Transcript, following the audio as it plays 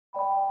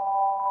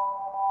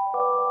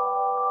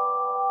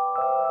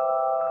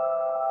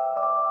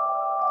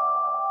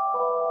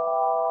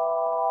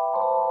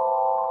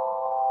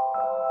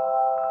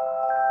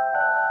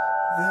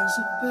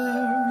There's a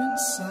bear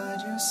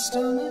inside your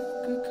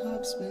stomach, a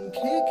cub's been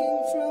kicking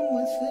from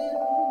within.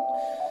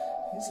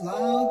 He's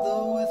loud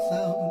though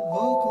without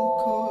vocal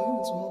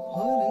cords, we'll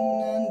put an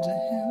end to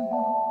him.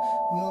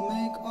 We'll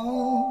make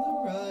all the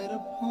right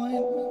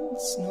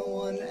appointments, no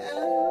one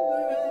ever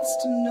has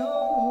to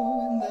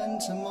know. And then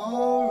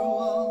tomorrow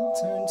I'll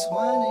turn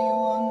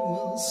 21,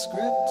 we'll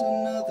script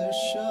another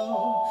show.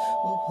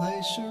 We'll play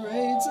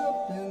charades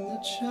up in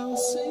the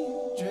Chelsea,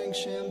 drink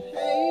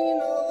champagne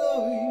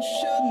although you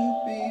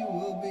shouldn't be.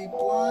 We'll be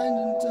blind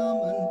and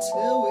dumb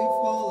until we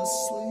fall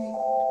asleep.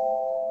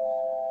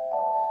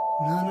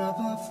 None of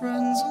our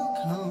friends will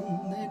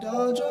come, they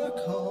dodge our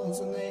calls,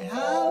 and they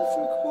have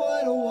for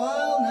quite a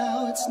while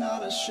now. It's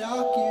not a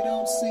shock you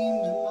don't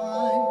seem to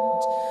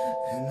mind,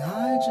 and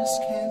I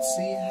just can't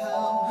see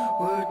how.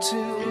 We're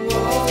too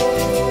old,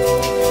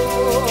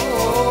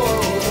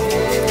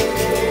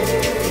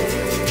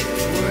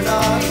 we're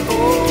not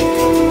old.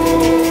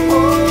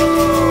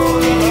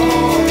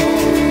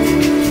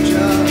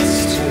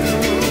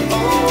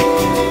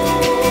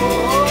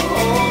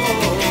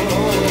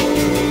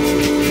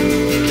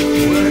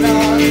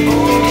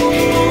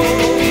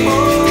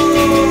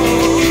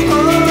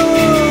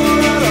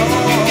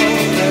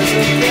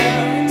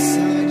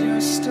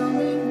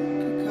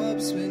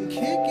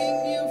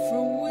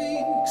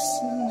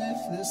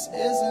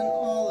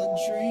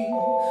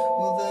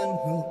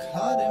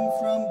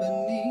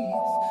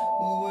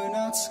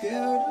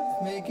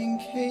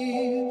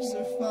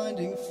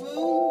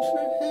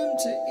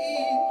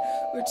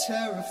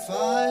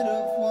 Terrified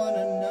of one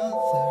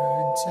another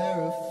and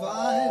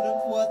terrified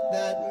of what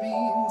that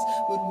means.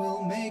 But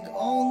we'll make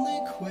only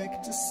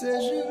quick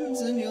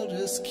decisions, and you'll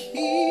just keep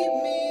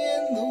me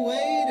in the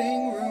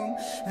waiting room.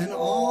 And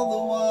all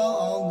the while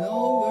I'll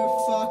know we're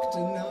fucked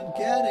and not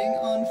getting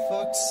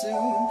unfucked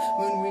soon.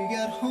 When we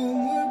get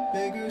home we're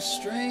bigger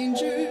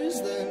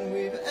strangers than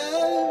we've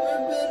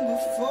ever been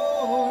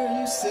before.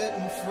 You sit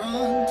in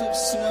front of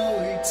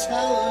snowy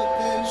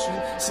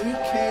television,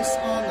 suitcase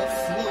on the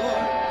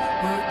floor.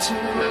 We're too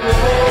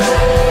old.